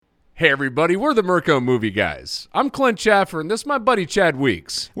Hey everybody, we're the Mirko Movie Guys. I'm Clint Chaffer, and this is my buddy Chad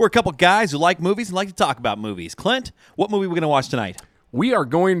Weeks. We're a couple guys who like movies and like to talk about movies. Clint, what movie are we going to watch tonight? We are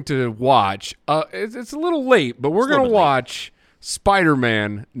going to watch, it's a little late, but we're going to watch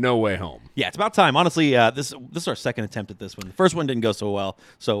Spider-Man No Way Home. Yeah, it's about time. Honestly, this is our second attempt at this one. The first one didn't go so well,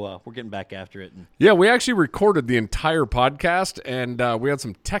 so we're getting back after it. Yeah, we actually recorded the entire podcast, and we had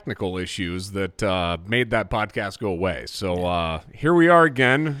some technical issues that made that podcast go away. So here we are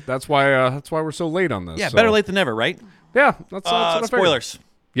again. That's why we're so late on this. Yeah, so. better late than never, right? Yeah, that's what I figured. Spoilers.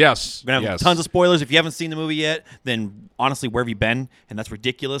 Yes. We're going to have tons of spoilers. If you haven't seen the movie yet, then honestly, where have you been? And that's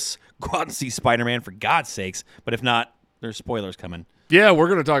ridiculous. Go out and see Spider-Man for God's sakes. But if not, there's spoilers coming. Yeah, we're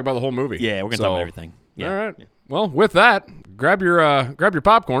going to talk about the whole movie. Yeah, we're going to talk about everything. Yeah. All right. Yeah. Well, with that, grab your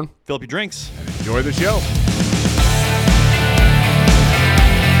popcorn. Fill up your drinks. Enjoy the show.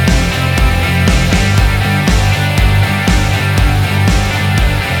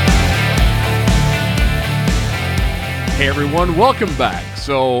 Hey everyone, welcome back.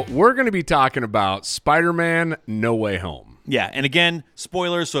 So we're going to be talking about Spider-Man No Way Home. Yeah, and again,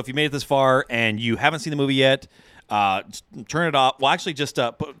 spoilers, so if you made it this far and you haven't seen the movie yet, turn it off. Well, actually, just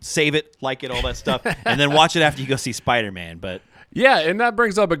save it, like it, all that stuff, and then watch it after you go see Spider-Man. But yeah, and that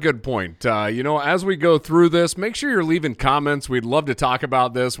brings up a good point. As we go through this, make sure you're leaving comments. We'd love to talk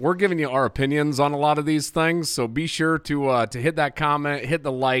about this. We're giving you our opinions on a lot of these things, so be sure to hit that comment, hit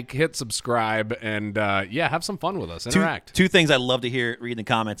the like, hit subscribe, and have some fun with us. Interact. Two things I love to hear read in the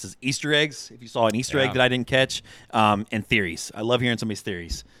comments is Easter eggs, if you saw an Easter egg that I didn't catch, and theories. I love hearing somebody's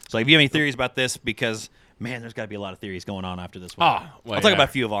theories. So if you have any theories about this, because man, there's got to be a lot of theories going on after this one. I'll talk about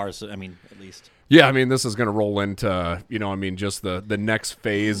a few of ours, at least. Yeah, this is going to roll into, just the next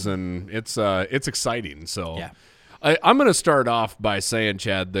phase, and it's exciting. So yeah. I'm going to start off by saying,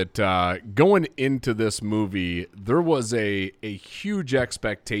 Chad, that going into this movie, there was a huge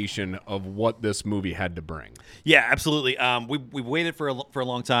expectation of what this movie had to bring. Yeah, absolutely. We waited for a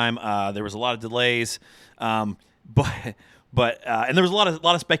long time. There was a lot of delays, But and there was a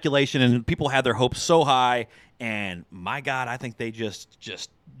lot of speculation, and people had their hopes so high. And my God, I think they just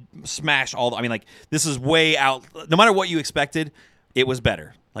smashed all. This is way out. No matter what you expected, it was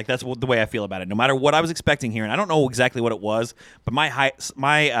better. That's the way I feel about it. No matter what I was expecting here, and I don't know exactly what it was, but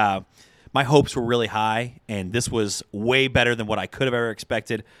my hopes were really high, and this was way better than what I could have ever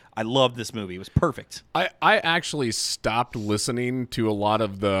expected. I loved this movie. It was perfect. I actually stopped listening to a lot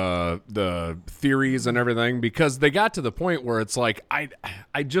of the theories and everything because they got to the point where it's like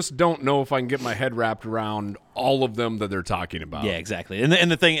I just don't know if I can get my head wrapped around all of them that they're talking about. Yeah, exactly. And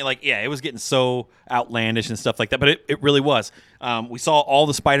the thing, it was getting so outlandish and stuff like that, but it really was. We saw all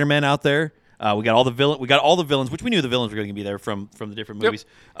the Spider-Men out there. We got all the villains, which we knew the villains were going to be there from the different movies.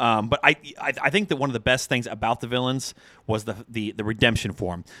 Yep. But I think that one of the best things about the villains was the redemption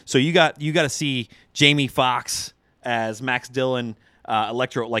for them. So you got to see Jamie Foxx as Max Dillon,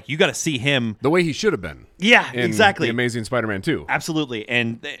 Electro. You got to see him the way he should have been. Yeah, in exactly. The Amazing Spider-Man 2. Absolutely,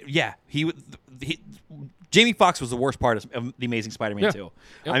 and Jamie Foxx was the worst part of The Amazing Spider-Man 2.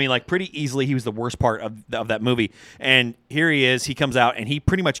 Yep. Pretty easily, he was the worst part of that movie. And here he is. He comes out, and he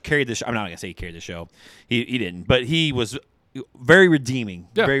pretty much carried the show. I'm not going to say he carried the show. He didn't. But he was very redeeming.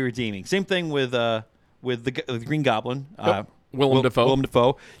 Yeah. Very redeeming. Same thing with the Green Goblin. Yep. Willem Dafoe. Willem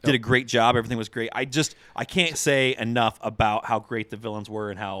Dafoe did a great job. Everything was great. I can't say enough about how great the villains were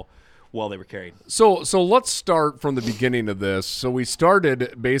and how well they were carried. So let's start from the beginning of this. So we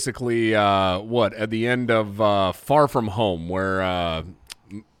started basically at the end of Far From Home, where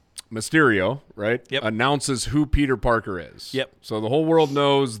Mysterio, right, announces who Peter Parker is. Yep. So the whole world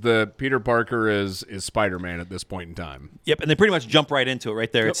knows that Peter Parker is Spider-Man at this point in time. Yep, and they pretty much jump right into it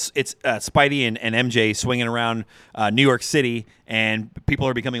right there. Yep. It's Spidey and MJ swinging around New York City, and people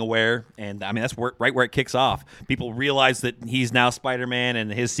are becoming aware, and that's right where it kicks off. People realize that he's now Spider-Man, and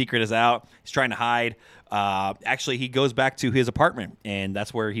his secret is out. He's trying to hide. Actually, he goes back to his apartment, and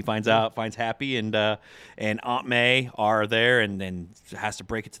that's where he finds Happy and Aunt May are there, and then has to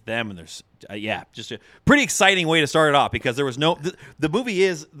break it to them. And there's just a pretty exciting way to start it off because there was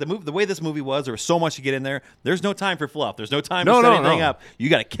the way this movie was. There was so much to get in there. There's no time for fluff. There's no time to set anything up. You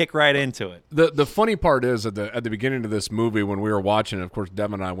got to kick right into it. The funny part is at the beginning of this movie when we were watching it, of course,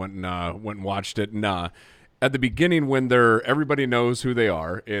 Devin and I went and watched it, and at the beginning when everybody knows who they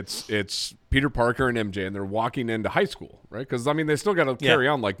are, it's Peter Parker and MJ, and they're walking into high school, right? Because they still got to carry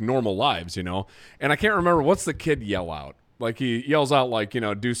on like normal lives, And I can't remember what's the kid yell out. He yells out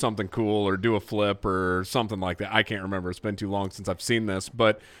do something cool or do a flip or something like that. I can't remember. It's been too long since I've seen this,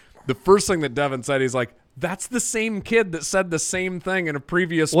 but the first thing that Devin said, he's like, That's the same kid that said the same thing in a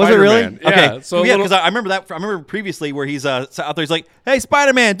previous Was Spider-Man. it really? Yeah, Okay. so Yeah, because I remember that. I remember previously where he's out there. He's like, "Hey,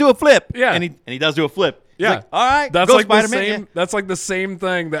 Spider-Man, do a flip." Yeah. and he does do a flip. He's yeah, like, all right, That's go like Spider-Man. the same. Yeah. That's like the same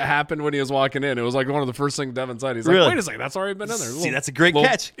thing that happened when he was walking in. It was like one of the first things Devin said. He's like, Really? "Wait a second, that's already been in there." See, that's a great little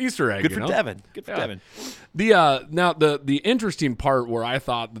catch. Easter egg. Good for you know? Devin. Good for Yeah. Devin. Now the interesting part where I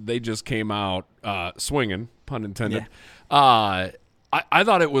thought that they just came out swinging, pun intended. I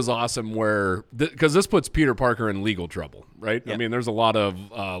thought it was awesome where because this puts Peter Parker in legal trouble, right? Yep. I mean, there's a lot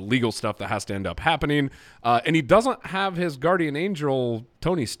of legal stuff that has to end up happening, and he doesn't have his guardian angel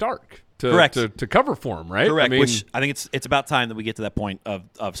Tony Stark to cover for him, right? Correct. I mean, Which I think it's about time that we get to that point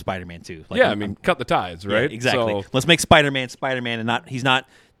of Spider-Man 2. Like, yeah, I mean, cut the ties, right? yeah, exactly. So, Let's make Spider-Man Spider-Man, and he's not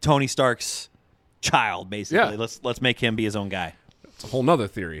Tony Stark's child. Basically, Yeah. let's make him be his own guy. it's a whole nother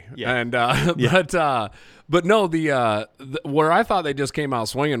theory. Yeah. And but no, the where I thought they just came out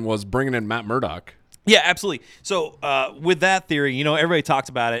swinging was bringing in Matt Murdock. Yeah, absolutely. So with that theory, everybody talks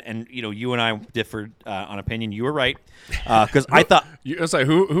about it, and you and I differed on opinion. You were right because I thought It's like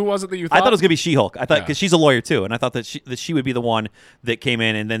who was it that you thought? I thought it was gonna be She-Hulk. I thought Yeah. because she's a lawyer too, and I thought that she would be the one that came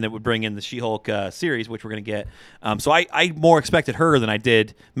in, and then that would bring in the She-Hulk series, which we're gonna get. So I more expected her than I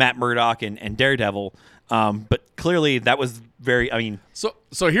did Matt Murdock and Daredevil. But clearly that was very. I mean,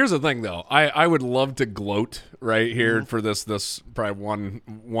 So here's the thing, though. I would love to gloat right here Mm-hmm. for this probably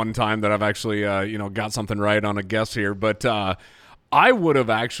one time that I've actually got something right on a guess here, but I would have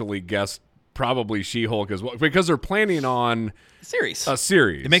actually guessed probably She-Hulk as well because they're planning on series. a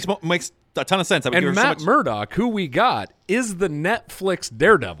series. It makes a ton of sense. I would give and her so Matt much- Murdock, who we got, is the Netflix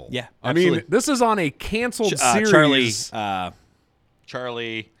Daredevil. Yeah, I mean, absolutely. this is on a canceled series.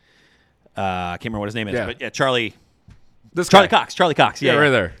 Charlie. I can't remember what his name is, Yeah. but yeah, Charlie Guy. Cox. Charlie Cox. Yeah, Yeah, right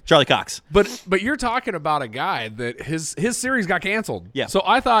there. Charlie Cox. But you're talking about a guy that his series got canceled. Yeah. So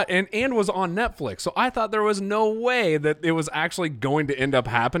I thought and was on Netflix. So I thought there was no way that it was actually going to end up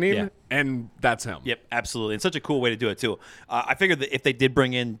happening. Yeah. And that's him. Yep, absolutely. It's such a cool way to do it too. I figured that if they did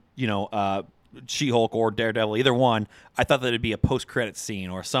bring in, She-Hulk or Daredevil, either one, I thought that it'd be a post-credit scene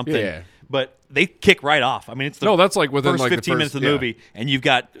or something. Yeah. But they kick right off. I mean, it's the No, that's like within first like the 15 minutes first- of the yeah. movie, and you've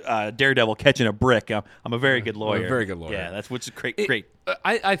got Daredevil catching a brick. I'm a very good lawyer. very good lawyer. Yeah, which is great.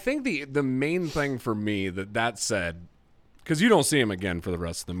 I think the main thing for me that said, because you don't see him again for the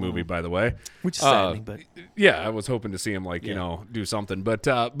rest of the movie, by the way. Which is saddening, but Yeah, I was hoping to see him do something. But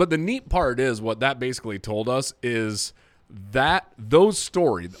the neat part is what that basically told us is that those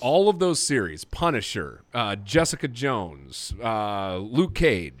stories, all of those series, Punisher, Jessica Jones, Luke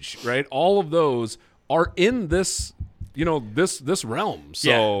Cage, right? All of those are in this, this realm.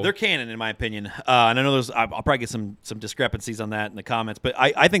 So yeah, they're canon in my opinion. And I know I'll probably get some discrepancies on that in the comments, but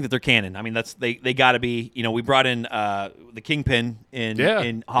I think that they're canon. I mean, they got to be. We brought in the Kingpin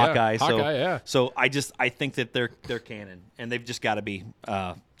in Hawkeye. Hawkeye, yeah. So I think that they're canon, and they've just got to be.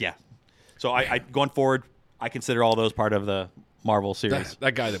 Yeah. So I going forward, I consider all those part of the Marvel series.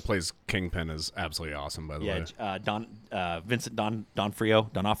 that guy that plays Kingpin is absolutely awesome, by the way. Vincent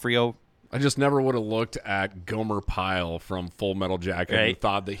D'Onofrio. I just never would have looked at Gomer Pyle from Full Metal Jacket and Right.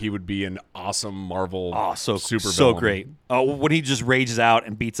 thought that he would be an awesome Marvel super so villain. great. Oh, when he just rages out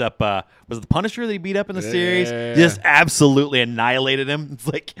and beats up was it the Punisher that he beat up in the series? Yeah. Just absolutely annihilated him. It's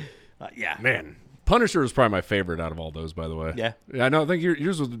like, yeah, Man, Punisher is probably my favorite out of all those, by the way. Yeah. I know. I think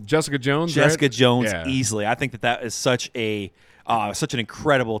yours was Jessica Jones. Jessica right? Jones Yeah. easily. I think that is such an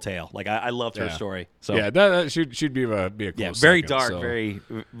incredible tale. Like I loved her Yeah. story. So Yeah, that she'd be a close yeah, very second, dark, so. very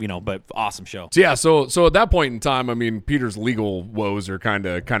but awesome show. So yeah, so at that point in time, I mean, Peter's legal woes are kind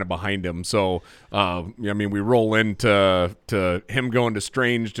of behind him. So I mean, we roll into him going to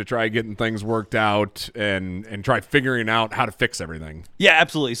Strange to try getting things worked out and try figuring out how to fix everything. Yeah,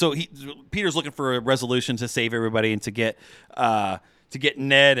 absolutely. So Peter's looking for a resolution to save everybody and to get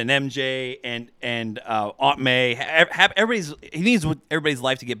Ned and MJ and Aunt May. He needs everybody's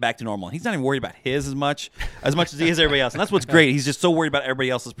life to get back to normal. He's not even worried about his as much as he is everybody else, and that's what's great. He's just so worried about everybody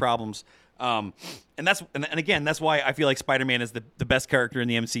else's problems. And again, that's why I feel like Spider-Man is the best character in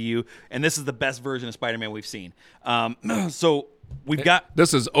the MCU, and this is the best version of Spider-Man we've seen. So we've got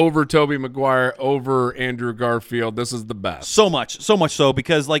This is over Tobey Maguire, over Andrew Garfield. This is the best. so much so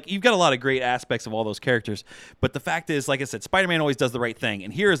because like you've got a lot of great aspects of all those characters, but the fact is, like I said, Spider-Man always does the right thing,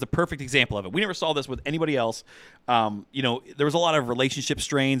 and here is the perfect example of it. We never saw this with anybody else. There was a lot of relationship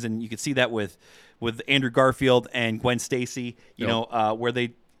strains, and you could see that with Andrew Garfield and Gwen Stacy. Where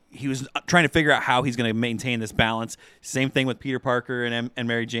he was trying to figure out how he's going to maintain this balance. Same thing with Peter Parker and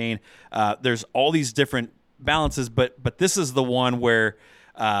Mary Jane. There's all these different balances, but this is the one where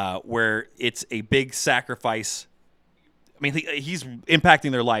it's a big sacrifice mean, he's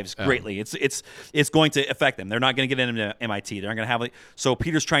impacting their lives greatly. It's going to affect them. They're not going to get into MIT. They're not going to have so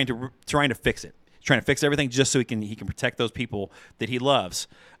Peter's trying to fix it. He's trying to fix everything just so he can protect those people that he loves.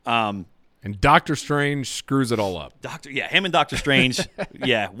 And Doctor Strange screws it all up. Him and Doctor Strange.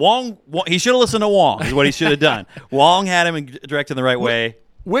 Wong, he should have listened to Wong. Is what he should have done. Wong had him directed the right way.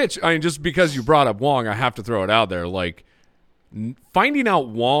 Which, I mean, just because you brought up Wong, I have to throw it out there. Like, finding out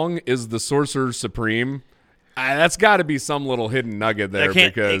Wong is the Sorcerer Supreme, that's got to be some little hidden nugget there,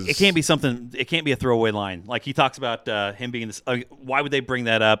 because it can't be something. It can't be a throwaway line. Like, he talks about him being this. Why would they bring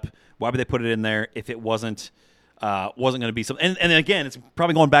that up? Why would they put it in there if it wasn't going to be something? And again, it's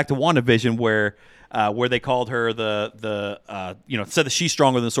probably going back to WandaVision where they called her the said that she's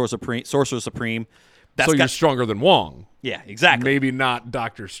stronger than the Sorcerer Supreme. You're stronger than Wong. Yeah, exactly. Maybe not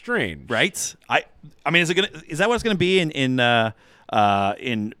Doctor Strange, right? I mean, is that what it's going to be in the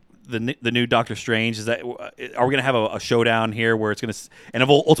new Doctor Strange? Are we going to have a showdown here where it's going to, and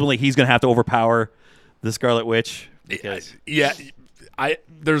ultimately he's going to have to overpower the Scarlet Witch? Yeah.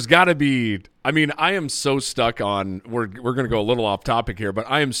 There's got to be. I mean, I am so stuck on. We're going to go a little off topic here, but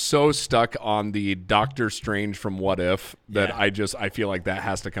I am so stuck on the Doctor Strange from What If that I feel like that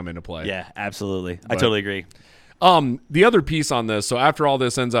has to come into play. Yeah, absolutely. I totally agree. The other piece on this, so after all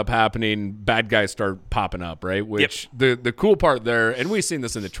this ends up happening, bad guys start popping up, right? Which the cool part there, and we've seen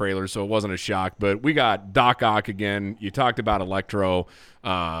this in the trailer, so it wasn't a shock, but we got Doc Ock again. You talked about Electro.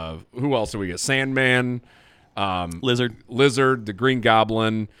 Who else do we get? Sandman. Lizard, the Green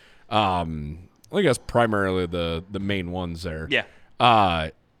Goblin. I guess primarily the main ones there. Yeah.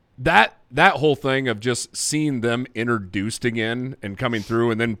 That whole thing of just seeing them introduced again and coming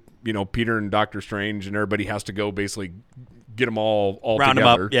through, and then Peter and Doctor Strange and everybody has to go basically get them all round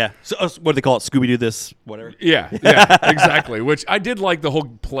together. Them up. Yeah. So what do they call it? Scooby Doo this whatever. Yeah, exactly. Which I did like the whole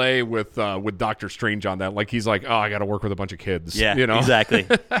play with Doctor Strange on that. Like, he's like, oh, I got to work with a bunch of kids. Yeah. Exactly.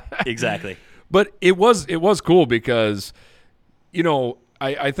 Exactly. But it was cool because,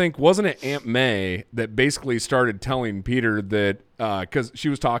 I think, wasn't it Aunt May that basically started telling Peter that because she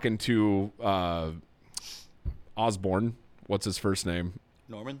was talking to Osborn, what's his first name?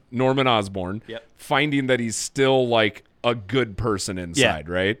 Norman Osborn. Yep. Finding that he's still like a good person inside,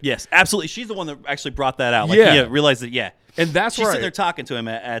 right? Yes, absolutely. She's the one that actually brought that out. Like, he realized that. Yeah. And that's she's where sitting there talking to him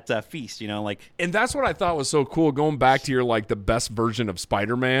at Feast, And that's what I thought was so cool. Going back to your the best version of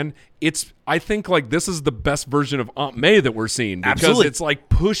Spider-Man, I think this is the best version of Aunt May that we're seeing, because Absolutely. it's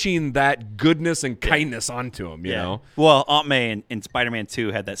pushing that goodness and kindness onto him. You know. Well, Aunt May in Spider-Man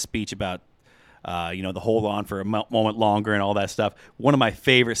 2 had that speech about the hold on for a moment longer and all that stuff. One of my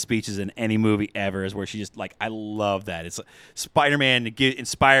favorite speeches in any movie ever is where she just I love that. It's Spider-Man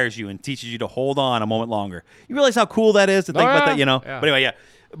inspires you and teaches you to hold on a moment longer. You realize how cool that is to think about that, Yeah. But anyway,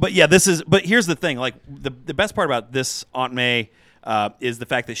 but here's the thing. The best part about this Aunt May is the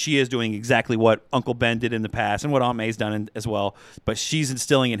fact that she is doing exactly what Uncle Ben did in the past and what Aunt May's done as well. But she's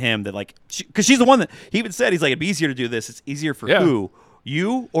instilling in him that because she's the one that he even said, he's like, it'd be easier to do this. It's easier for who?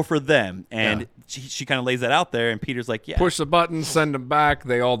 You or for them? And she kind of lays that out there, and Peter's like, yeah. Push the button, send them back.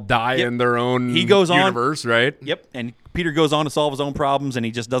 They all die in their own universe, right? Yep. And Peter goes on to solve his own problems, and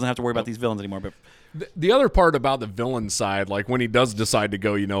he just doesn't have to worry about these villains anymore. But the other part about the villain side, when he does decide to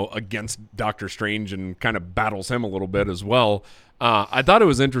go, against Doctor Strange and kind of battles him a little bit as well, I thought it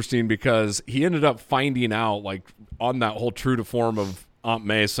was interesting because he ended up finding out, on that whole true to form of Aunt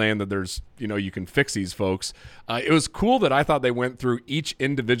May saying that there's, you can fix these folks. It was cool that I thought they went through each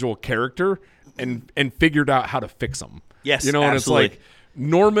individual character and figured out how to fix them. Yes, and absolutely. It's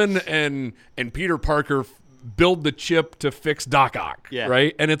Norman and Peter Parker build the chip to fix Doc Ock,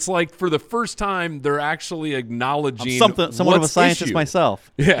 right? And it's for the first time they're actually acknowledging somewhat of a scientist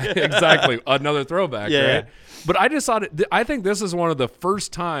myself. Yeah, exactly. Another throwback, right? But I just thought I think this is one of the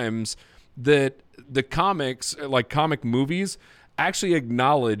first times that the comics, comic movies, actually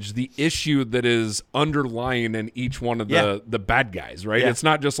acknowledge the issue that is underlying in each one of the bad guys, right? It's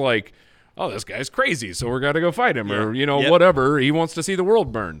not just oh, this guy's crazy, so we're got to go fight him, or whatever. He wants to see the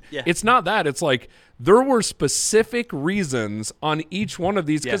world burn. It's not that. It's there were specific reasons on each one of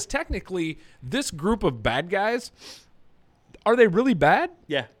these, because technically this group of bad guys, are they really bad?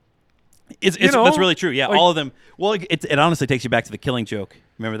 Yeah. That's really true. Yeah, all of them. Well, it honestly takes you back to the Killing Joke.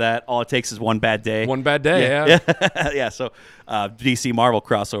 Remember that? All it takes is one bad day. One bad day, yeah. Yeah, so DC Marvel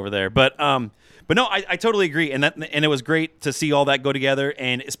crossover there. But no, I totally agree. And it was great to see all that go together,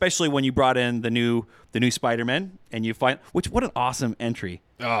 and especially when you brought in the new Spider-Man, and you find what an awesome entry.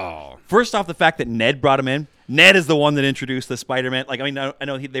 Oh. First off, the fact that Ned brought him in. Ned is the one that introduced the Spider-Man. I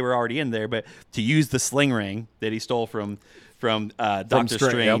know they were already in there, but to use the sling ring that he stole from Doctor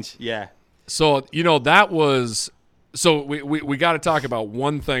Strange. Yep. So, that was So we got to talk about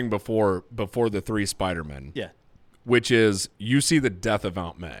one thing before the three Spider-Men, Yeah. which is you see the death of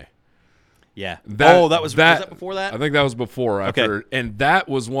Aunt May. Yeah. Was that before that? I think that was before. After, Okay. and that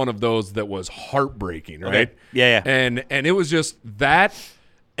was one of those that was heartbreaking, right? Okay. Yeah. And it was just that,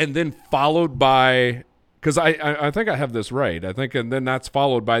 and then followed by, because I think I have this right. I think, and then that's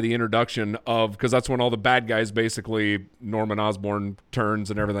followed by the introduction of, because that's when all the bad guys basically Norman Osborn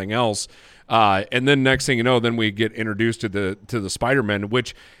turns and everything else, and then next thing you know, then we get introduced to the Spider-Man,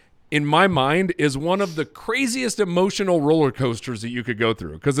 which in my mind is one of the craziest emotional roller coasters that you could go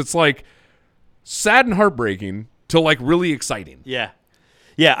through, because it's like sad and heartbreaking to like really exciting. Yeah.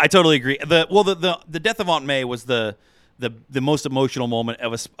 Yeah, I totally agree. The death of Aunt May was the most emotional moment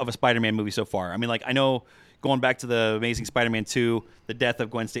of a Spider-Man movie so far. I mean, like, I know going back to the Amazing Spider-Man 2, the death of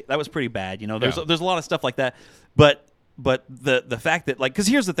Gwen Stacy, that was pretty bad. You know, there's a lot of stuff like that. But the fact that, like, because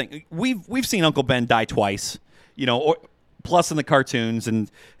here's the thing, we've seen Uncle Ben die twice, you know, or plus in the cartoons and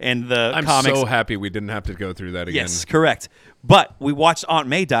the I'm comics. so happy we didn't have to go through that again. Yes, correct. But we watched Aunt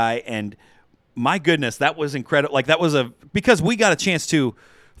May die, and my goodness, that was incredible. Like, that was because we got a chance to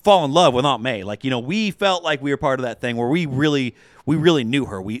fall in love with Aunt May. Like, you know, we felt like we were part of that thing where we really knew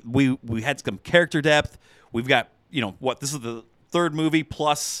her. We had some character depth. We've got, you know, this is the third movie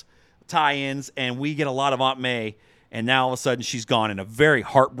plus tie-ins, and we get a lot of Aunt May, and now all of a sudden she's gone in a very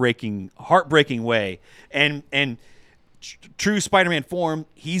heartbreaking way. And true Spider-Man form,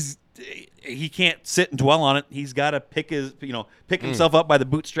 he can't sit and dwell on it. He's got to pick himself up by the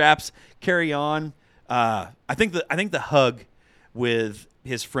bootstraps, carry on. I think the hug with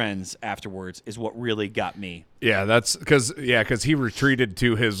his friends afterwards is what really got me. Yeah, that's because he retreated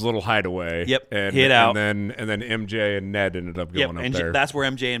to his little hideaway. Yep, and hid out, and then MJ and Ned ended up going up there. That's where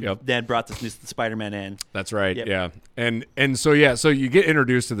MJ and Ned brought the Spider-Man in. That's right. Yep. Yeah, and so you get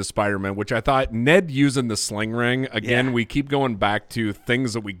introduced to the Spider-Man, which I thought Ned using the sling ring again. Yeah. We keep going back to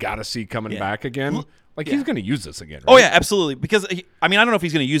things that we got to see coming back again. Like he's going to use this again. Right? Oh yeah, absolutely. Because I don't know if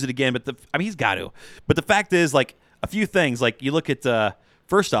he's going to use it again, but he's got to. But the fact is, like, a few things. Like, you look at.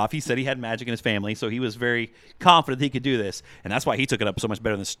 First off, he said he had magic in his family, so he was very confident that he could do this, and that's why he took it up so much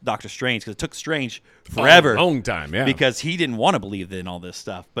better than Doctor Strange, because it took Strange forever, a long time, yeah, because he didn't want to believe in all this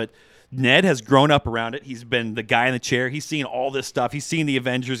stuff. But Ned has grown up around it. He's been the guy in the chair. He's seen all this stuff. He's seen the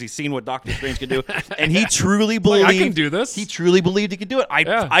Avengers. He's seen what Doctor Strange can do, and he truly believed I can do this. He truly believed he could do it.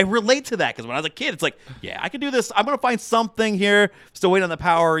 I relate to that, because when I was a kid, it's like, yeah, I can do this. I'm gonna find something here. Still waiting on the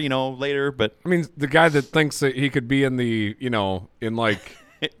power, later. But I mean, the guy that thinks that he could be in the in like.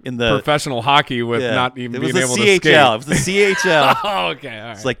 In the professional hockey with not even being able to skate. It was the CHL. Oh, okay. All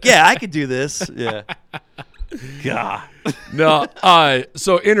right. It's like, yeah, I could do this. Yeah. God. No.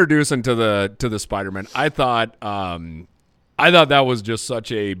 So introducing to the Spider-Man, I thought that was just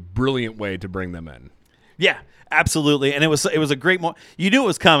such a brilliant way to bring them in. Yeah, absolutely. And it was a great moment. You knew it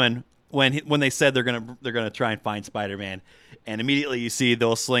was coming when they said they're gonna try and find Spider-Man, and immediately you see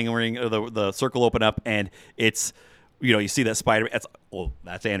the sling ring or the circle open up, and it's. You see that Spider-Man.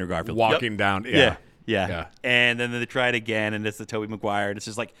 That's Andrew Garfield walking down. Yeah. And then they try it again, and it's the Tobey Maguire, and it's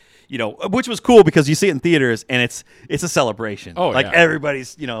just like, which was cool because you see it in theaters, and it's a celebration. Oh, like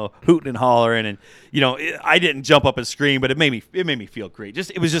everybody's hooting and hollering, and I didn't jump up and scream, but it made me feel great.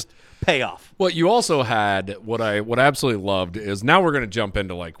 It was just payoff. Well, you also had what I absolutely loved is now we're going to jump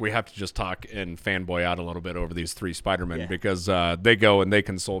into we have to just talk and fanboy out a little bit over these three Spider-Men because they go and they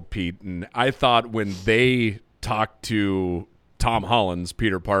consult Pete, and I thought when they talk to Tom Holland's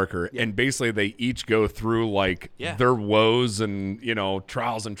Peter Parker, and basically they each go through their woes and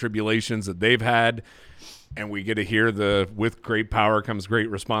trials and tribulations that they've had, and we get to hear with great power comes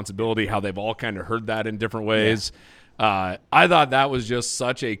great responsibility, how they've all kind of heard that in different ways. I thought that was just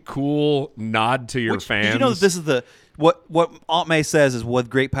such a cool nod to your fans. Did you know that this is what Aunt May says is, with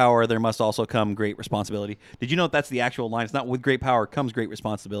great power there must also come great responsibility. Did you know that's the actual line? It's not with great power comes great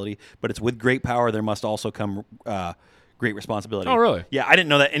responsibility, but it's with great power there must also come great responsibility. Oh, really? Yeah, I didn't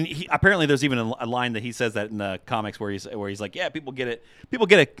know that. And apparently there's even a line that he says that in the comics where he's like, yeah, people get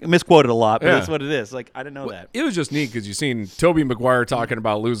it misquoted a lot, but that's what it is. Like, I didn't know that. It was just neat because you've seen Tobey Maguire talking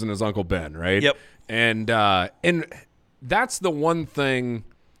about losing his Uncle Ben, right? Yep. And that's the one thing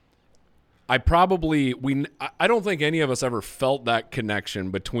I don't think any of us ever felt that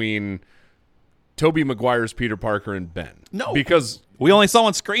connection between Tobey Maguire's Peter Parker and Ben. No. Because we only saw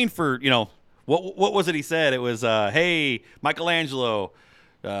on screen for, what was it he said? It was, hey, Michelangelo,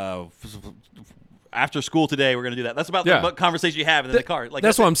 after school today, we're going to do that. That's about the conversation you have in the car.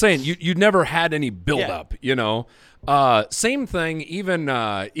 That's what I'm saying. You never had any build-up, Same thing,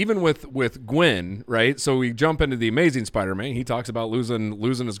 even with Gwen, right? So we jump into the Amazing Spider-Man. He talks about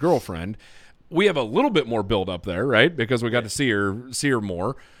losing his girlfriend. we have a little bit more build up there, right? Because we got to see her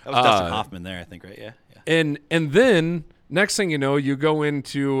more. That was Dustin Hoffman there, I think, right? Yeah. And then next thing you know, you go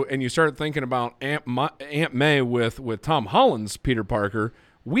into and you start thinking about Aunt May with Tom Holland's Peter Parker.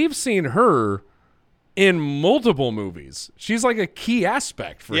 We've seen her in multiple movies. She's like a key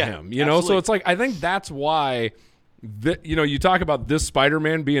aspect for him, you know? Absolutely. So it's like, I think that's why, you talk about this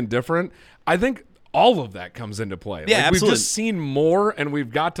Spider-Man being different. I think all of that comes into play. Yeah, like, absolutely. We've just seen more, and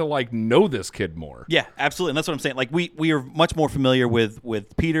we've got to like know this kid more. Yeah, absolutely. And that's what I'm saying. Like we are much more familiar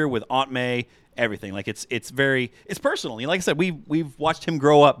with Peter, with Aunt May, everything. Like it's personal. You know, like I said, we've watched him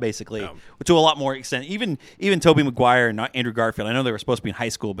grow up basically to a lot more extent. Even Tobey Maguire and Andrew Garfield. I know they were supposed to be in high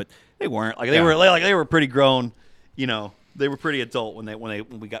school, but they weren't. Like they were pretty grown. You know, they were pretty adult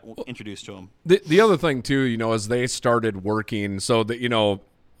when we got introduced to them. The other thing too, you know, as they started working, so that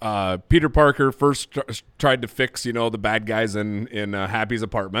Peter Parker first tried to fix, the bad guys in Happy's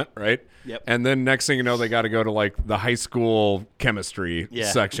apartment, right? Yep. And then next thing you know, they got to go to like the high school chemistry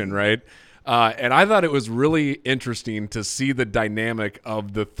section, right? And I thought it was really interesting to see the dynamic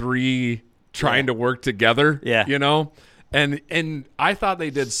of the three trying to work together. Yeah. You know? And I thought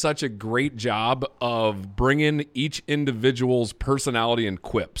they did such a great job of bringing each individual's personality and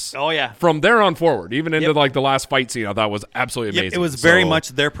quips. Oh yeah. From there on forward, even into like the last fight scene, I thought was absolutely amazing. It was very much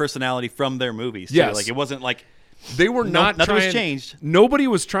their personality from their movies. Too. Yes. Like it wasn't like they were not nothing trying, was changed. Nobody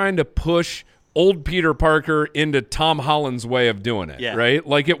was trying to push old Peter Parker into Tom Holland's way of doing it. Yeah. Right?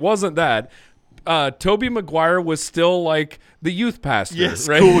 Like it wasn't that. Tobey Maguire was still like the youth pastor, yes,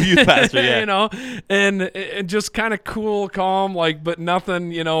 right? Cool youth pastor, yeah. You know, and just kind of cool, calm, like, but nothing,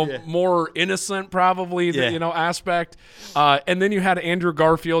 more innocent probably, aspect. And then you had Andrew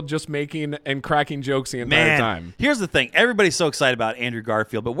Garfield just making and cracking jokes the entire time. Here's the thing. Everybody's so excited about Andrew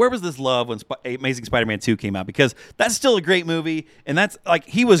Garfield, but where was this love when Amazing Spider-Man 2 came out? Because that's still a great movie, and that's, like,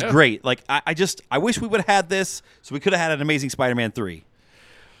 he was great. Like, I wish we would have had this, so we could have had an Amazing Spider-Man 3.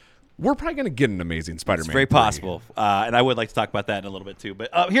 We're probably going to get an Amazing Spider-Man. It's very 3. possible, and I would like to talk about that in a little bit too.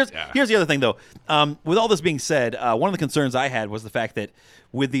 But here's the other thing, though. With all this being said, one of the concerns I had was the fact that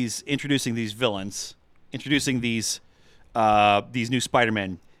with introducing these villains, introducing these new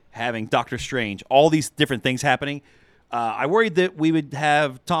Spider-Men, having Doctor Strange, all these different things happening, I worried that we would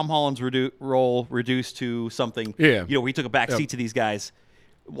have Tom Holland's role reduced to something. Yeah. Where he took a back seat to these guys,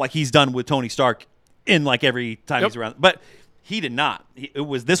 like he's done with Tony Stark in like every time he's around, but. He did not.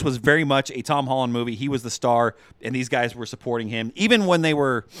 This was very much a Tom Holland movie. He was the star, and these guys were supporting him. Even when they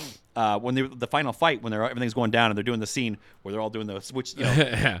were, the final fight, when everything's going down, and they're doing the scene where they're all doing the switch,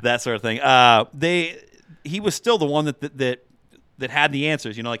 that sort of thing. He was still the one that had the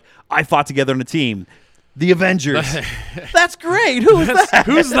answers. Like I fought together on a team. The Avengers. That's great. Who is that?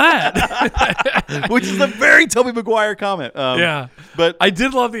 Who's that? Which is a very Tobey Maguire comment. But I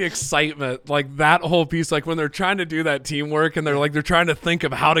did love the excitement, like that whole piece, like when they're trying to do that teamwork and they're trying to think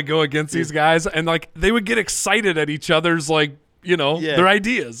of how to go against these guys, and like they would get excited at each other's their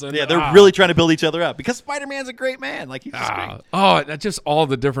ideas. And, they're really trying to build each other up because Spider-Man's a great man. Like he's just great. Oh, that's just all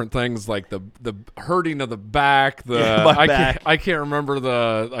the different things, like the hurting of the back. I can't remember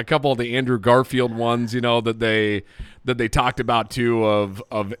a couple of the Andrew Garfield ones, that they talked about too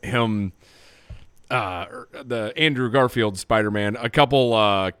of him. The Andrew Garfield Spider-Man, a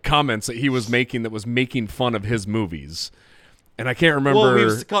couple comments that he was making that was making fun of his movies. And I can't remember.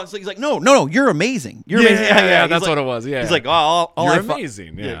 Well, he's like, no, you're amazing. You're amazing. Yeah, that's what it was. Yeah, he's like, oh, you're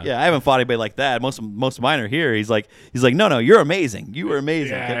amazing. Yeah, I haven't fought anybody like that. Most of mine are here. He's like, no, you're amazing. You were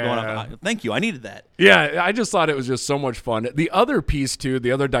amazing. Yeah. Going on, thank you. I needed that. Yeah, I just thought it was just so much fun. The other piece too,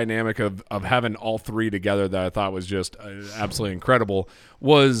 the other dynamic of having all three together that I thought was just absolutely incredible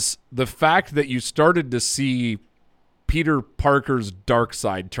was the fact that you started to see Peter Parker's dark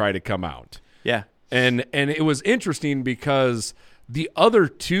side try to come out. Yeah. And it was interesting because the other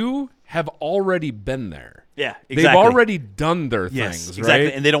two have already been there. Yeah, exactly. They've already done their things, exactly.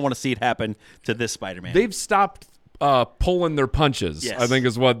 right? And they don't want to see it happen to this Spider-Man. They've stopped pulling their punches. Yes. I think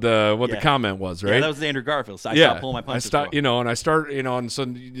is what the comment was, right? Yeah, that was the Andrew Garfield. So I stopped pulling my punches. And so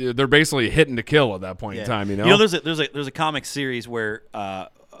they're basically hitting to kill at that point in time. There's a comic series where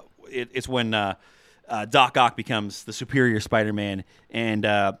it's when. Doc Ock becomes the superior Spider-Man, and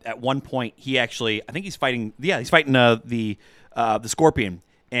at one point he's fighting the Scorpion,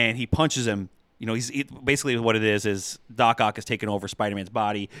 and he punches him. Basically what it is Doc Ock has taken over Spider-Man's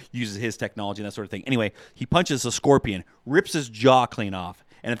body, uses his technology and that sort of thing. Anyway, he punches the Scorpion, rips his jaw clean off,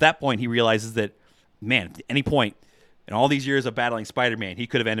 and at that point he realizes that, man, at any point in all these years of battling Spider-Man, he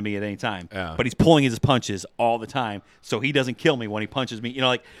could have ended me at any time. Yeah. But he's pulling his punches all the time, so he doesn't kill me when he punches me.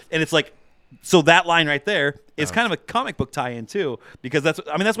 And it's like, So that line right there is kind of a comic book tie-in too, because that's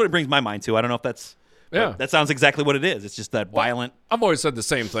what it brings my mind to. I don't know if that's that sounds exactly what it is. It's just that violent. I've always said the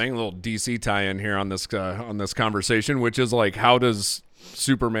same thing. A little DC tie-in here on this conversation, which is like, how does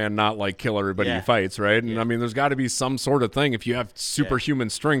Superman not like kill everybody he fights, right? And I mean, there's got to be some sort of thing. If you have superhuman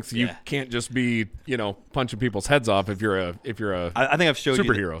strength, you can't just be punching people's heads off if you're a I think I've showed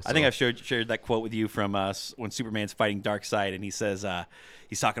superhero. I think I've shared that quote with you from when Superman's fighting Darkseid, and he says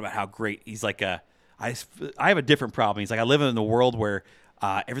he's talking about how great he's like. I have a different problem. He's like, I live in a world where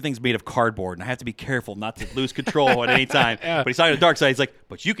everything's made of cardboard, and I have to be careful not to lose control at any time. But he's talking to Darkseid. He's like,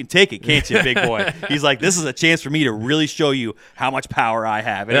 but you can take it, can't you, big boy? He's like, this is a chance for me to really show you how much power I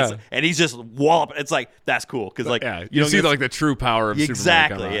have. And, and he's just wallop. It's like, that's cool. Because you see like the true power of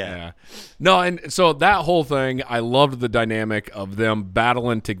exactly, Superman. Yeah. No, and so that whole thing, I loved the dynamic of them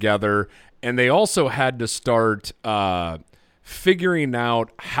battling together, and they also had to start figuring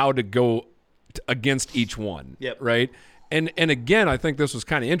out how to go against each one. Right. And again, I think this was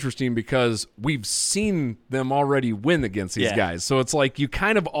kind of interesting because we've seen them already win against these guys. So it's like you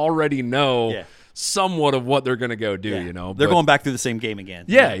kind of already know somewhat of what they're going to go do, They're going back through the same game again.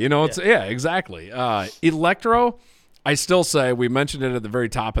 Exactly. Electro, I still say, we mentioned it at the very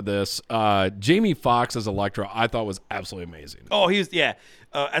top of this, Jamie Foxx as Electro, I thought was absolutely amazing. Oh, he was,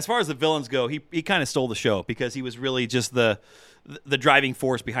 as far as the villains go, he kind of stole the show because he was really just the driving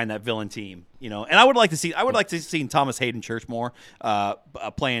force behind that villain team, And I would like to see Thomas Hayden Church more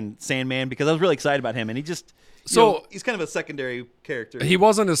playing Sandman because I was really excited about him, and he just he's kind of a secondary character. He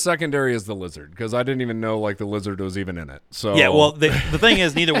wasn't as secondary as the Lizard because I didn't even know like the Lizard was even in it. So well, the thing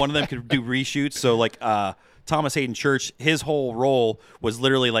is, neither one of them could do reshoots. So like Thomas Hayden Church, his whole role was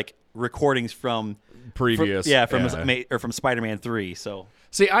literally like recordings from previous, from Spider-Man 3. So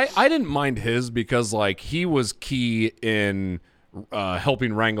see, I didn't mind his because like he was key in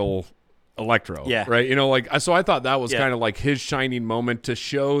helping wrangle Electro, right? So I thought that was kind of like his shining moment to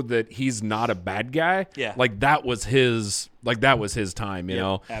show that he's not a bad guy. Like that was his time, you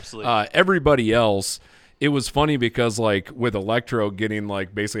know. Absolutely. Everybody else, it was funny because like with Electro getting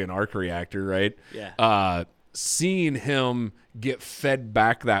like basically an arc reactor, right? Seeing him get fed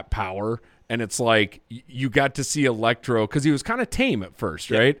back that power. And it's like you got to see Electro because he was kind of tame at first,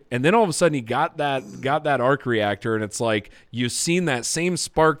 right? And then all of a sudden he got that arc reactor, and it's like you've seen that same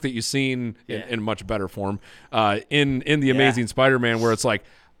spark that you've seen in much better form in the Amazing Spider-Man, where it's like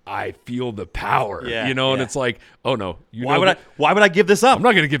I feel the power, and it's like, oh no, why would I give this up? I'm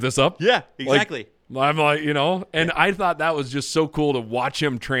not going to give this up. Yeah, exactly. I'm like, and I thought that was just so cool to watch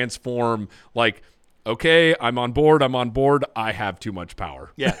him transform, like. Okay, I'm on board. I have too much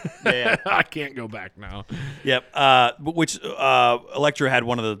power. Yeah. I can't go back now. Yep. Which Electro had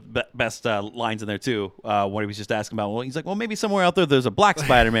one of the best lines in there too. When he was just asking about, well, he's like, well, maybe somewhere out there's a black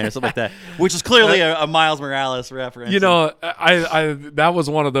Spider-Man or something like that, which is clearly a Miles Morales reference. I that was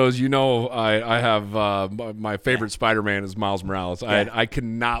one of those. I have my favorite Spider-Man is Miles Morales. I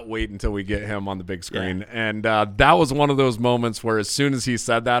cannot wait until we get him on the big screen, and that was one of those moments where as soon as he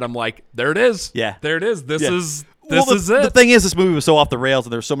said that, I'm like, there it is. Yeah. There it is. This is it. The thing is, this movie was so off the rails,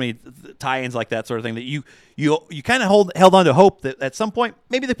 and there's so many tie-ins like that sort of thing that you kind of held on to hope that at some point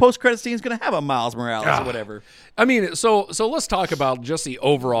maybe the post-credit scene is going to have a Miles Morales or whatever. I mean, so let's talk about just the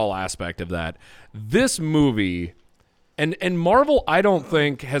overall aspect of that. This movie, and Marvel, I don't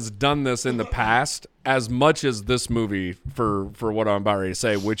think has done this in the past as much as this movie for what I'm about ready to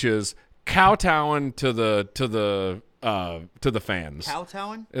say, which is kowtowing to the fans.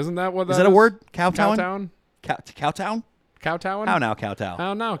 Kowtowing? Isn't that what that is? That a word? Kowtowing? Kowtown? Kowtowing? How now, kowtow?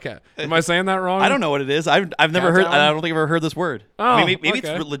 How now, am I saying that wrong? I don't know what it is. I've never heard. I don't think I've ever heard this word. Oh, I mean, maybe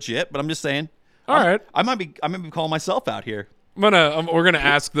it's legit, but I'm just saying. All right. I might be calling myself out here. We're gonna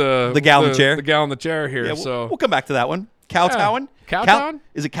ask the gal in the chair. The gal in the chair here. Yeah, so we'll come back to that one. Kowtowing? Kowtown?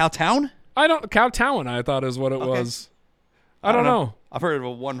 Is it Kowtown? Kowtowing, I thought is what it was. I don't know. I've heard of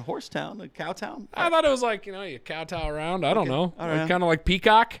a one-horse town, a cow town. I thought it was like, you kowtow around. I don't know. Right. Kind of like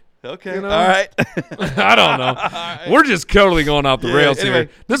Peacock. Okay. All right. I don't know. Right. We're just totally going off the rails here.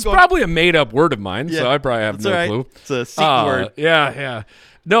 This is probably a made-up word of mine, so I probably have no clue. It's a secret word. Yeah.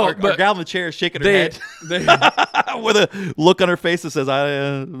 No, but our gal in the chair is shaking her head with a look on her face that says,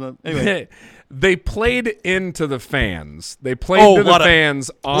 anyway. They played into the fans. They played to the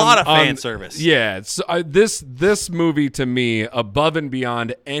fans. A lot of fan service. Yeah. This movie, to me, above and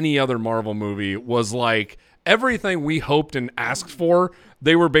beyond any other Marvel movie, was like everything we hoped and asked for.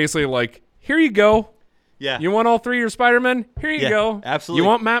 They were basically like, here you go. Yeah. You want all three of your Spider-Men? Here you go. Absolutely. You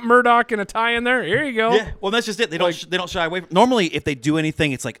want Matt Murdock and a tie in there? Here you go. Yeah. Well, that's just it. They don't shy away from. Normally, if they do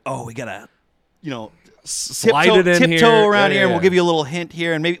anything, it's like, oh, we gotta, slide it in here. Tiptoe around Yeah, here, and yeah. we'll give you a little hint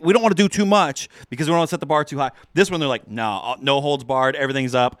here. And maybe we don't want to do too much because we don't want to set the bar too high. This one, they're like, no holds barred.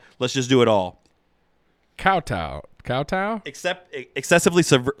 Everything's up. Let's just do it all. Kowtow. Except excessively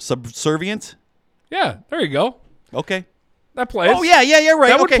subservient. Yeah, there you go. Okay. That plays. Oh, yeah, right.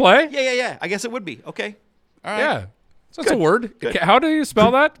 That would okay. play. Yeah. I guess it would be. Okay. All right. Yeah. So that's a word. Good. How do you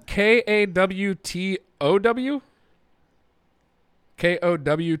spell that? Kawtow?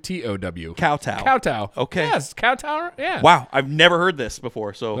 Kowtow. Kowtow. Okay. Yes, kowtow. Yeah. Wow. I've never heard this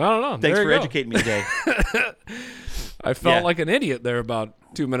before. So I don't know. Thanks There for you go. educating me today. I felt Yeah. like an idiot there about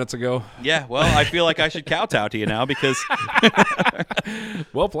 2 minutes ago. Yeah. Well, I feel like I should kowtow to you now because,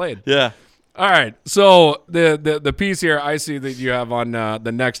 Well played. yeah. All right. So the piece here I see that you have on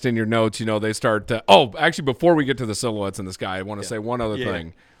the next in your notes, they start actually before we get to the silhouettes in the sky, I want to say one other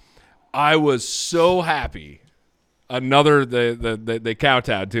thing. I was so happy. They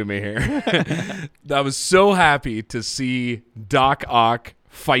kowtowed to me here. I was so happy to see Doc Ock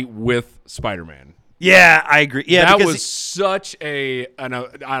fight with Spider-Man. Yeah, I agree. Yeah, that because was such I don't know.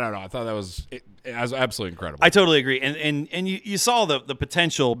 I thought that was absolutely incredible. I totally agree, and you saw the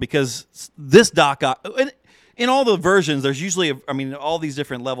potential because this Doc Ock, in all the versions, there's usually all these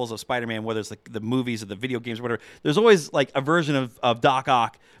different levels of Spider-Man, whether it's the movies or the video games or whatever. There's always like a version of Doc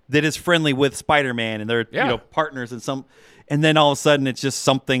Ock that is friendly with Spider-Man, and they're partners and some, and then all of a sudden it's just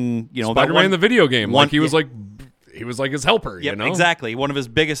something Spider-Man in the video game, he was like his helper. Yep, exactly. One of his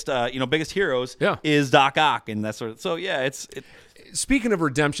biggest heroes is Doc Ock, and that sort of. So yeah, Speaking of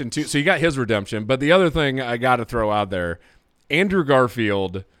redemption, too, so you got his redemption, but the other thing I got to throw out there, Andrew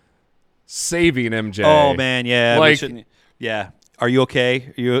Garfield saving MJ. Oh man, yeah, yeah. Are you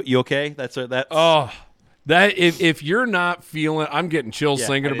okay? You okay? That's. Oh, that if you're not feeling, I'm getting chills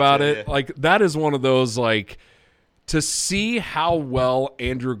thinking about it. Yeah. Like that is one of those to see how well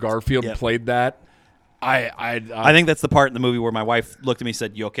Andrew Garfield played that. I think that's the part in the movie where my wife looked at me and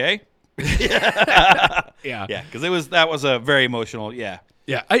said, "You okay?" Yeah, because that was a very emotional. Yeah.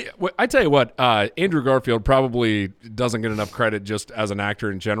 I tell you what, Andrew Garfield probably doesn't get enough credit just as an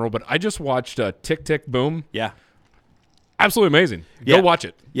actor in general. But I just watched Tick Tick Boom. Yeah. Absolutely amazing. Go watch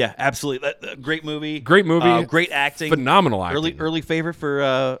it. Yeah, absolutely. Great movie. Great movie. Great acting. Phenomenal acting. Early favorite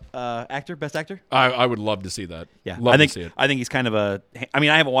for best actor. I would love to see that. Yeah, love to see it. I think he's kind of I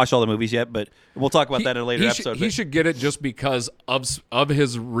haven't watched all the movies yet, but we'll talk about that in a later episode. He should get it just because of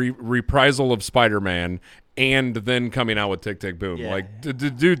his reprisal of Spider-Man and then coming out with Tick Tick Boom. Yeah. Like the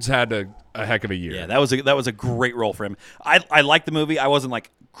dude's had a heck of a year. Yeah, that was a great role for him. I liked the movie. I wasn't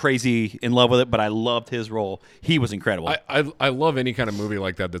crazy in love with it, but I loved his role. He was incredible. I love any kind of movie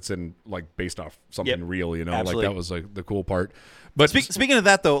like that that's in based off something real. Absolutely. That was the cool part. But speaking of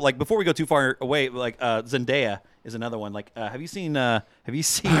that though, before we go too far away, Zendaya is another one. Have you seen?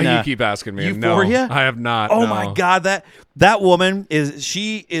 You keep asking me. Euphoria? No, I have not. Oh no. my God, that woman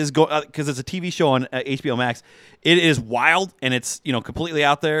is going because it's a TV show on HBO Max. It is wild and it's completely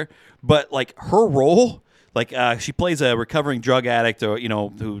out there. But her role, she plays a recovering drug addict or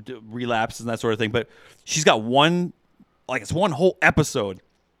who relapses and that sort of thing. But she's got it's one whole episode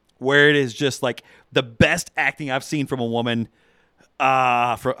where it is just the best acting I've seen from a woman.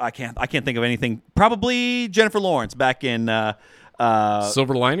 I can't think of anything. Probably Jennifer Lawrence back in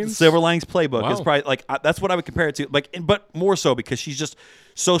Silver Linings. Silver Linings Playbook Wow. is probably that's what I would compare it to. But more so because she's just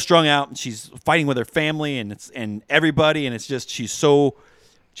so strung out and she's fighting with her family and everybody and it's just she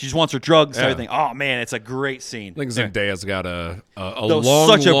just wants her drugs and everything. Oh man, it's a great scene. I think Zendaya's got a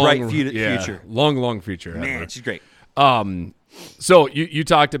such a bright future. Long future. Man, she's great. So you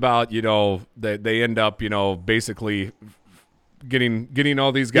talked about they end up basically getting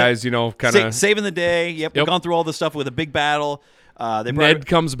all these guys kind of saving the day. Yep, we've gone through all this stuff with a big battle. Ned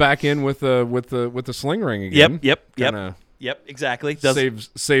comes back in with the sling ring again. Yep, exactly.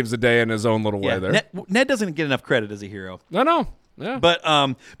 Saves the day in his own little way there. Ned doesn't get enough credit as a hero. No. Yeah. But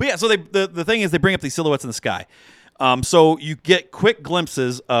yeah, so the thing is they bring up these silhouettes in the sky. So you get quick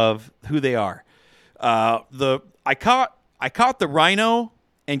glimpses of who they are. I caught the Rhino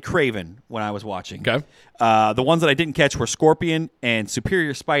and Kraven when I was watching. Okay. The ones that I didn't catch were Scorpion and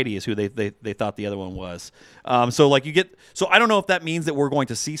Superior Spidey is who they thought the other one was. So I don't know if that means that we're going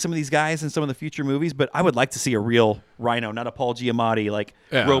to see some of these guys in some of the future movies, but I would like to see a real Rhino, not a Paul Giamatti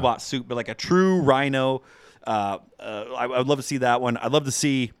robot suit, but a true Rhino. I would love to see that one. I'd love to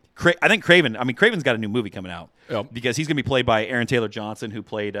see. I think Kraven. I mean, Kraven's got a new movie coming out because he's going to be played by Aaron Taylor Johnson, who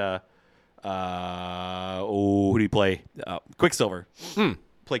played. Who did he play? Quicksilver.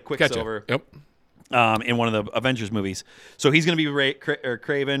 Played Quicksilver. Yep. In one of the Avengers movies. So he's going to be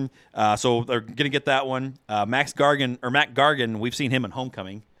Kraven. So they're going to get that one. Matt Gargan, we've seen him in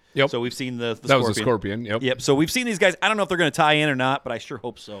Homecoming. Yep. So we've seen the That Scorpion. was a Scorpion. Yep. Yep. So we've seen these guys. I don't know if they're going to tie in or not, but I sure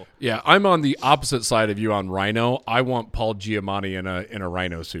hope so. Yeah, I'm on the opposite side of you on Rhino. I want Paul Giamatti in a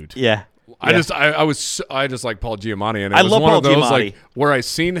Rhino suit. Yeah. I just like Paul Giamatti, and it I was love one Paul of those Giamatti. like where I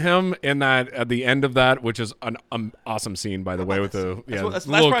seen him in that at the end of that, which is an awesome scene by the way with the That's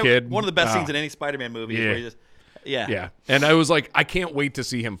little probably kid. one of the best Ah, scenes in any Spider-Man movie. Yeah. Where he just, yeah. Yeah, and I was like, I can't wait to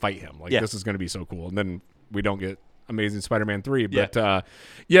see him fight him. Like Yeah. this is going to be so cool. And then we don't get Amazing Spider-Man 3, Yeah. but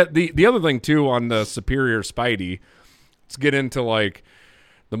the other thing too on the Superior Spidey, let's get into like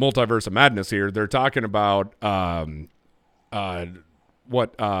the multiverse of madness here. They're talking about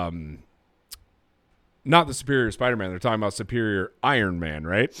not the Superior Spider-Man. They're talking about Superior Iron Man,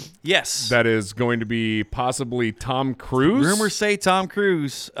 right? Yes. That is going to be possibly Tom Cruise. Rumors say Tom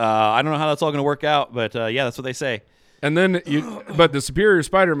Cruise. I don't know how that's all going to work out, but yeah, that's what they say. And then, but the Superior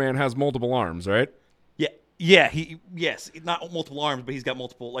Spider-Man has multiple arms, right? Yeah. Yeah. Yes. Not multiple arms, but he's got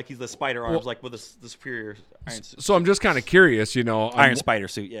multiple. Like he's the spider arms, like with the superior iron suit. So I'm just kind of curious, Iron Spider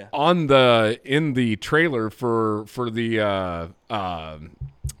suit. Yeah. in the trailer for the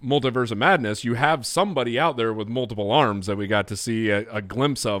Multiverse of Madness, you have somebody out there with multiple arms that we got to see a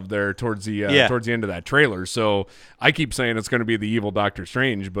glimpse of there towards the end of that trailer. So I keep saying it's going to be the evil Doctor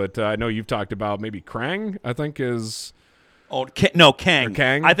Strange, but I know you've talked about maybe Krang. I think is. Oh no, Kang. Or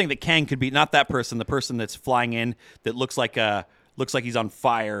Kang? I think that Kang could be not that person. The person that's flying in that looks like he's on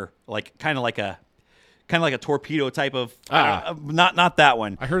fire, like kind of like a torpedo type of. Not that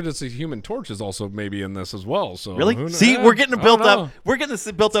one. I heard it's a Human Torch is also maybe in this as well. So Really? See, we're getting built up. We're getting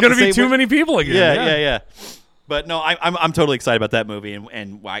built up. It's going to be too many people again. Yeah. But no, I'm totally excited about that movie,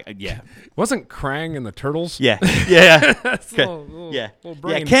 and why? Yeah, Wasn't Krang in the Turtles? yeah. That's a little Yeah,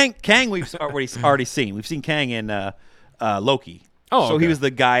 brain. Kang we've already seen. We've seen Kang in Loki. Oh, so he okay. was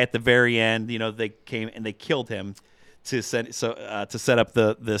the guy at the very end. They came and they killed him to set up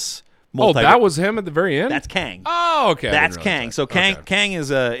this. Oh, that was him at the very end. That's Kang. Oh, okay. I That's didn't realize Kang. that. So Okay. Kang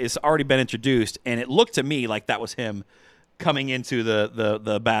is already been introduced, and it looked to me like that was him coming into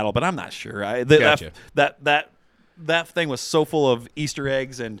the battle, but I'm not sure. Gotcha. That thing was so full of Easter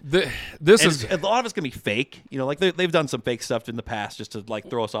eggs and. This And is a lot of it's gonna be fake, like they've done some fake stuff in the past just to like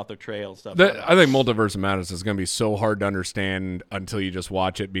throw us off their trail and stuff. I think Multiverse of Madness is going to be so hard to understand until you just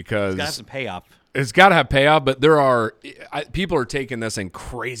watch it because Gotta have some payoff. it's got to have payoff. But people are taking this in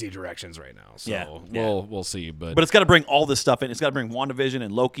crazy directions right now. So Yeah. we'll see. But But it's got to bring all this stuff in. It's got to bring WandaVision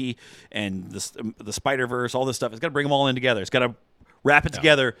and Loki and the Spider-Verse, all this stuff. It's got to bring them all in together. It's got to wrap it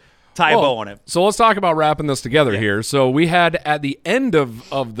together, tie a bow on it. So let's talk about wrapping this together here. So we had at the end of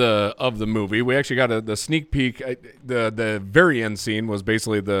the movie, we actually got the sneak peek. The very end scene was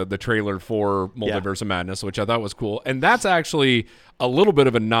basically the trailer for Multiverse of Madness, which I thought was cool, and that's actually a little bit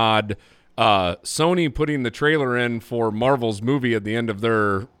of a nod. Sony putting the trailer in for Marvel's movie at the end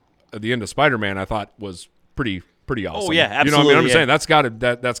of Spider-Man, I thought was pretty awesome. Oh, yeah, You know what I mean? I'm absolutely, saying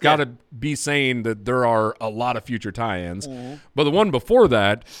that's got to be saying that there are a lot of future tie-ins. Mm-hmm. But the one before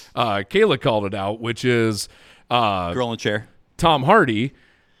that, Kayla called it out, which is Girl in the chair. Tom Hardy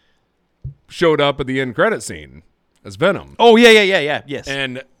showed up at the end credit scene as Venom. Oh yeah. Yes.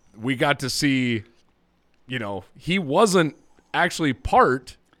 And we got to see, he wasn't actually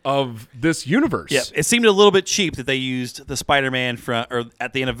part of this universe. Yeah, it seemed a little bit cheap that they used the Spider-Man or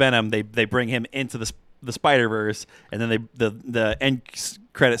at the end of Venom, they bring him into the Spider-Verse, and then the end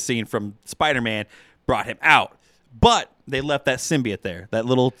credit scene from Spider-Man brought him out, but they left that symbiote there, that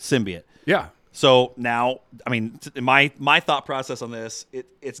little symbiote. Yeah. So now, I mean, my thought process on this,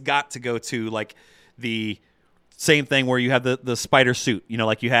 it's got to go to like the same thing where you have the spider suit,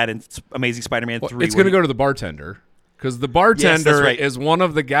 like you had in Amazing Spider-Man 3. It's going to go to the bartender. Because the bartender right. is one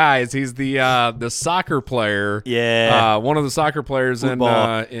of the guys. He's the soccer player. Yeah. One of the soccer players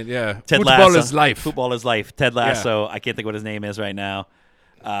Football. Ted Ted Football Lasso. is life. Football is life. Ted Lasso. I can't think what his name is right now.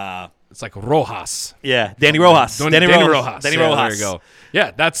 It's like Rojas. Yeah, Danny Rojas. Danny Rojas. Danny Yeah, Rojas. there you go.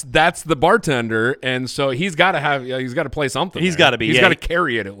 Yeah, that's the bartender, and so he's got to play something. He's there. gotta be, He's yeah. got to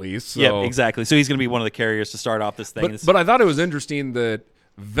carry it at least. So. Yeah, exactly. So he's going to be one of the carriers to start off this thing. But I thought it was interesting that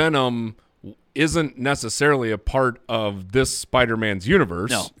Venom isn't necessarily a part of this Spider-Man's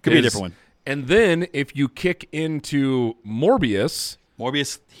universe. No, it could be a different one. And then if you kick into Morbius,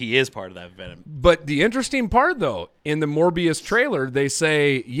 he is part of that Venom. but the interesting part though, in the Morbius trailer, they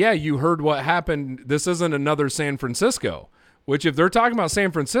say, yeah, you heard what happened. This isn't another San Francisco, which if they're talking about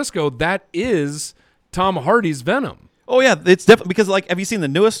San Francisco, that is Tom Hardy's Venom. Oh yeah, it's definitely because have you seen the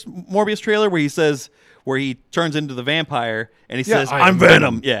newest Morbius trailer where he turns into the vampire and he says, I "I'm am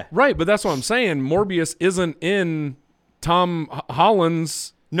Venom." Yeah. Right, but that's what I'm saying. Morbius isn't in Tom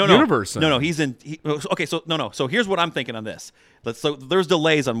Holland's universe. No, he's in. Okay, so no. So here's what I'm thinking on this. So there's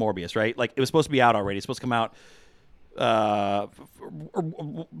delays on Morbius, right? Like it was supposed to be out already. It's supposed to come out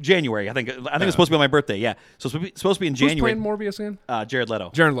January. I think it was supposed to be on my birthday. Yeah, so it's supposed to be in Who's January. playing Morbius again? Jared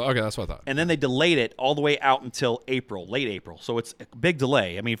Leto. Okay, that's what I thought. And then they delayed it all the way out until April, late April. So it's a big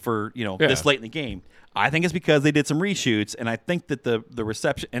delay. I mean, for this late in the game, I think it's because they did some reshoots, and I think that the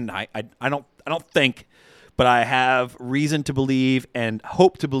reception. And I don't think, but I have reason to believe and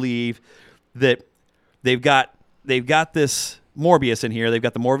hope to believe that they've got this Morbius in here. They've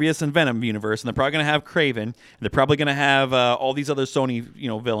got the Morbius and Venom universe, and they're probably going to have Kraven, and they're probably going to have all these other Sony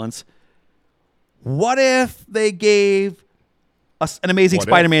villains. What if they gave us an Amazing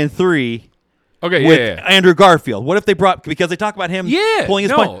Spider-Man 3 with Andrew Garfield? What if they brought, because they talk about him pulling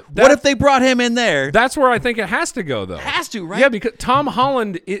his punch. What if they brought him in there? That's where I think it has to go, though. Has to, right? Yeah, because Tom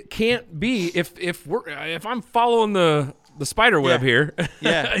Holland, it can't be if I'm following the spider web here.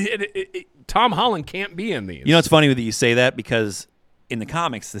 Yeah. Tom Holland can't be in these. You know, it's funny that you say that because in the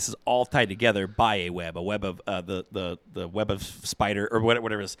comics, this is all tied together by a web of the web of spider or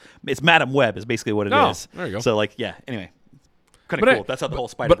whatever it is. It's Madam Web is basically what it is. There you go. So anyway, kind of cool. That's how the whole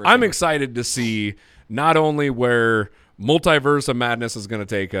Spider-Verse. But I'm excited to see not only where Multiverse of Madness is going to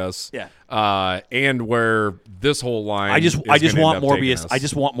take us, and where this whole line. I just want Morbius. I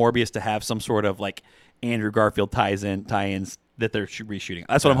just want Morbius to have some sort of like Andrew Garfield tie-ins that they're reshooting.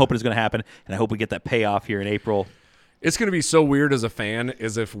 That's what I'm hoping is going to happen, and I hope we get that payoff here in April. It's going to be so weird as a fan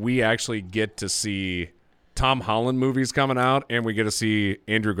is if we actually get to see Tom Holland movies coming out and we get to see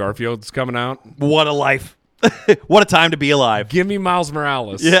Andrew Garfield's coming out. What a life. What a time to be alive. Give me Miles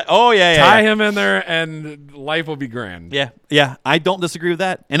Morales. Yeah. Oh, yeah. Tie him in there and life will be grand. Yeah. Yeah. I don't disagree with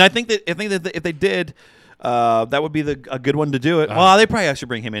that. And I think that if they did, that would be a good one to do it. Well, they probably should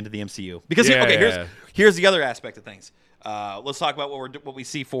bring him into the MCU. Because, here's the other aspect of things. Let's talk about what we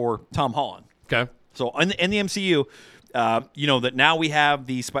see for Tom Holland. Okay. So in the MCU, that now we have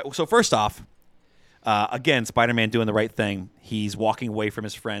the so first off, again, Spider-Man doing the right thing. He's walking away from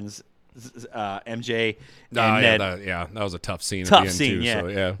his friends, MJ and Ned. That was a tough scene. Tough at the end scene, too,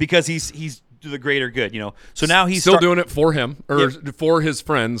 yeah. So, because he's the greater good, So now he's still doing it for him or for his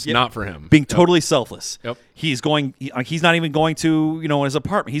friends, not for him. Being totally selfless. Yep. He's not even going to his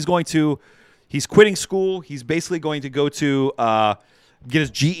apartment. He's quitting school. He's basically going to go to get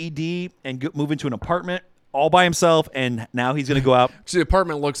his GED and move into an apartment all by himself, and now he's going to go out. So the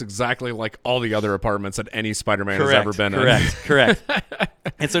apartment looks exactly like all the other apartments that any Spider-Man has ever been in. Correct.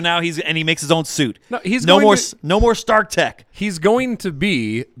 And so now he makes his own suit. No, no more Stark Tech. He's going to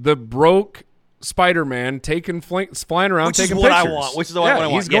be the broke Spider-Man flying around taking pictures. Which is what I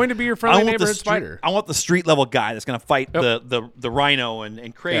want. He's going to be your friendly neighborhood spider. I want the street level guy that's going to fight the Rhino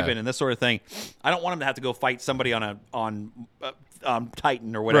and Kraven and this sort of thing. I don't want him to have to go fight somebody on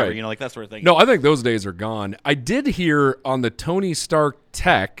Titan or whatever, right. Like that sort of thing. No, I think those days are gone. I did hear on the Tony Stark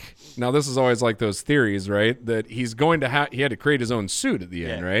tech. Now this is always like those theories, right? That he's going to he had to create his own suit at the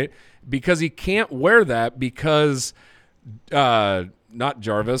end, right? Because he can't wear that because. Not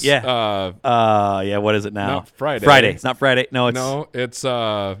Jarvis. Yeah. What is it now? Not Friday. It's not Friday. No, it's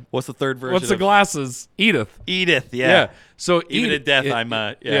what's the third version? What's the glasses? Edith. Yeah. So even at death,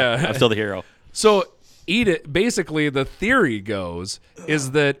 I'm still the hero. So Edith. Basically, the theory goes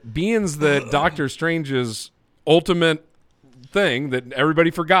is that beings that Doctor Strange's ultimate thing that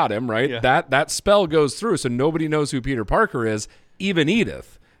everybody forgot him, right? Yeah. That spell goes through, so nobody knows who Peter Parker is, even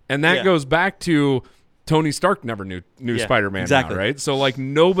Edith, and that goes back to. Tony Stark never knew Spider-Man, exactly. Now, right? So,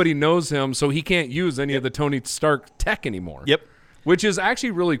 nobody knows him, so he can't use any of the Tony Stark tech anymore. Yep. Which is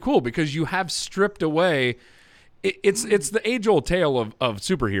actually really cool because you have stripped away it's the age-old tale of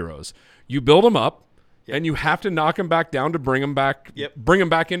superheroes. You build them up, and you have to knock them back down to bring them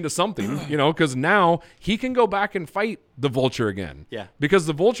back into something, because now he can go back and fight the Vulture again. Yeah. Because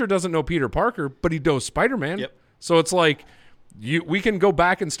the Vulture doesn't know Peter Parker, but he knows Spider-Man. Yep. So it's like... we can go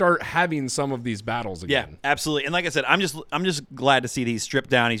back and start having some of these battles again. Yeah, absolutely. And like I said, I'm just glad to see these stripped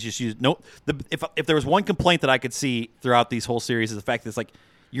down. He's just used if there was one complaint that I could see throughout these whole series is the fact that it's like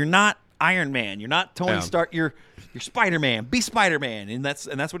you're not Iron Man, you're not Tony Stark, you're Spider-Man. Be Spider-Man, and that's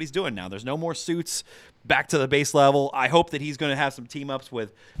what he's doing now. There's no more suits. Back to the base level. I hope that he's going to have some team ups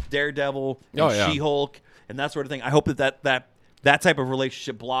with Daredevil and She-Hulk and that sort of thing. I hope that type of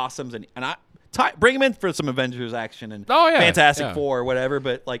relationship blossoms and I. Bring him in for some Avengers action and Fantastic Four or whatever,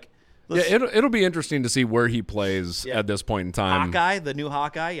 but it'll be interesting to see where he plays at this point in time. Hawkeye, the new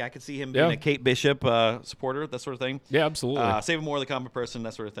Hawkeye, I could see him being a Kate Bishop supporter, that sort of thing. Yeah, absolutely. Save him more of the comic person,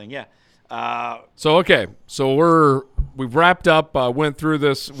 that sort of thing. Yeah. So we've wrapped up, went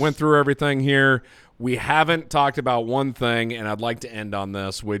through everything here. we haven't talked about one thing, and I'd like to end on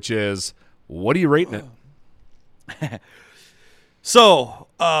this, which is, what are you rating it? So,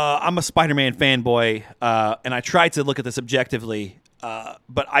 I'm a Spider-Man fanboy, and I tried to look at this objectively,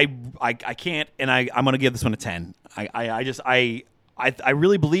 but I can't, and I'm going to give this one a 10. I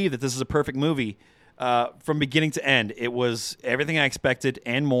really believe that this is a perfect movie from beginning to end. It was everything I expected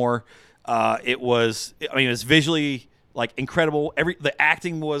and more. It was visually like incredible. The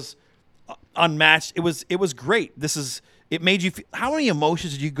acting was unmatched. It was great. It made you feel, how many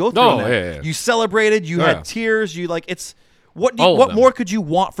emotions did you go through? Yeah. You celebrated. You had tears. You like it's what more could you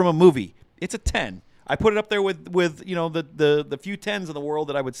want from a movie? It's a 10. I put it up there with the few 10s in the world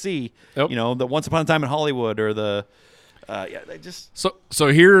that I would see. Yep. The Once Upon a Time in Hollywood or the they just So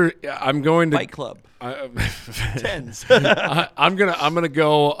here I'm going to Fight Club. 10s. I'm gonna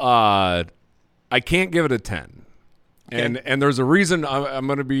go. I can't give it a 10, Okay. and there's a reason. I'm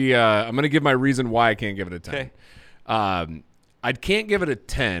gonna give my reason why I can't give it a 10. Okay. I can't give it a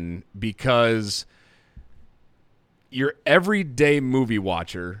 10 because your everyday movie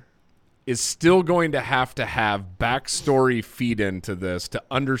watcher is still going to have backstory feed into this to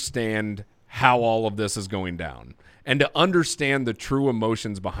understand how all of this is going down and to understand the true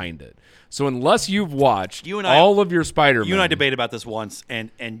emotions behind it. So unless you've watched all of your Spider-Man... You and I debated about this once,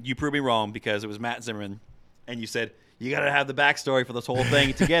 and you proved me wrong because it was Matt Zimmerman, and you said, you got to have the backstory for this whole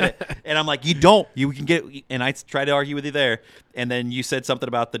thing to get it. And I'm like, you don't. You can get it. And I tried to argue with you there. And then you said something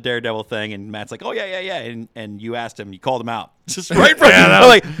about the Daredevil thing, and Matt's like, oh, yeah. And you asked him, you called him out. Just right from I'm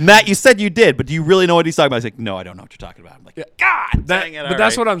like, Matt, you said you did, but do you really know what he's talking about? He's like, no, I don't know what you're talking about. I'm like, God dang it. But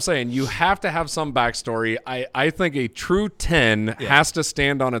that's what I'm saying. You have to have some backstory. I think a true 10 has to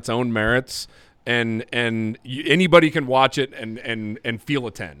stand on its own merits. And anybody can watch it and feel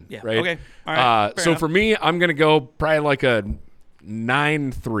a 10, right? Okay. All right. So for me, I'm going to go probably like a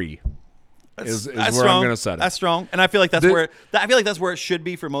 9.3 is where I'm going to set it. That's strong. And I feel like that's where it should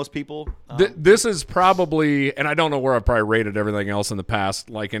be for most people. This is probably, and I don't know where I've probably rated everything else in the past,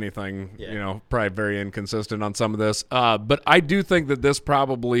 like anything, probably very inconsistent on some of this. But I do think that this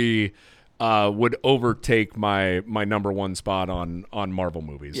probably would overtake my number one spot on Marvel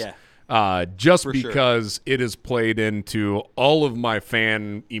movies. Yeah. Just for because it is played into all of my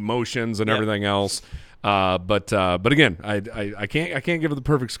fan emotions and everything else. But again, I can't give it the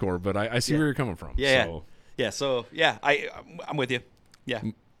perfect score, but I see where you're coming from. So I'm with you. Yeah.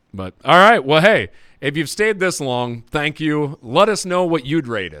 But all right, well, hey, if you've stayed this long, thank you. Let us know what you'd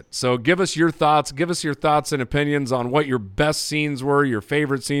rate it. So give us your thoughts. Give us your thoughts and opinions on what your best scenes were, your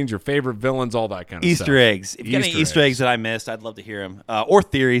favorite scenes, your favorite villains, all that kind of stuff. Easter eggs. If you got any Easter eggs that I missed, I'd love to hear them. Or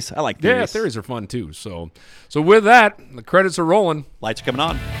theories. I like theories. Yeah, theories are fun too. So with that, the credits are rolling. Lights are coming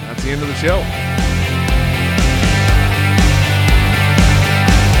on. That's the end of the show.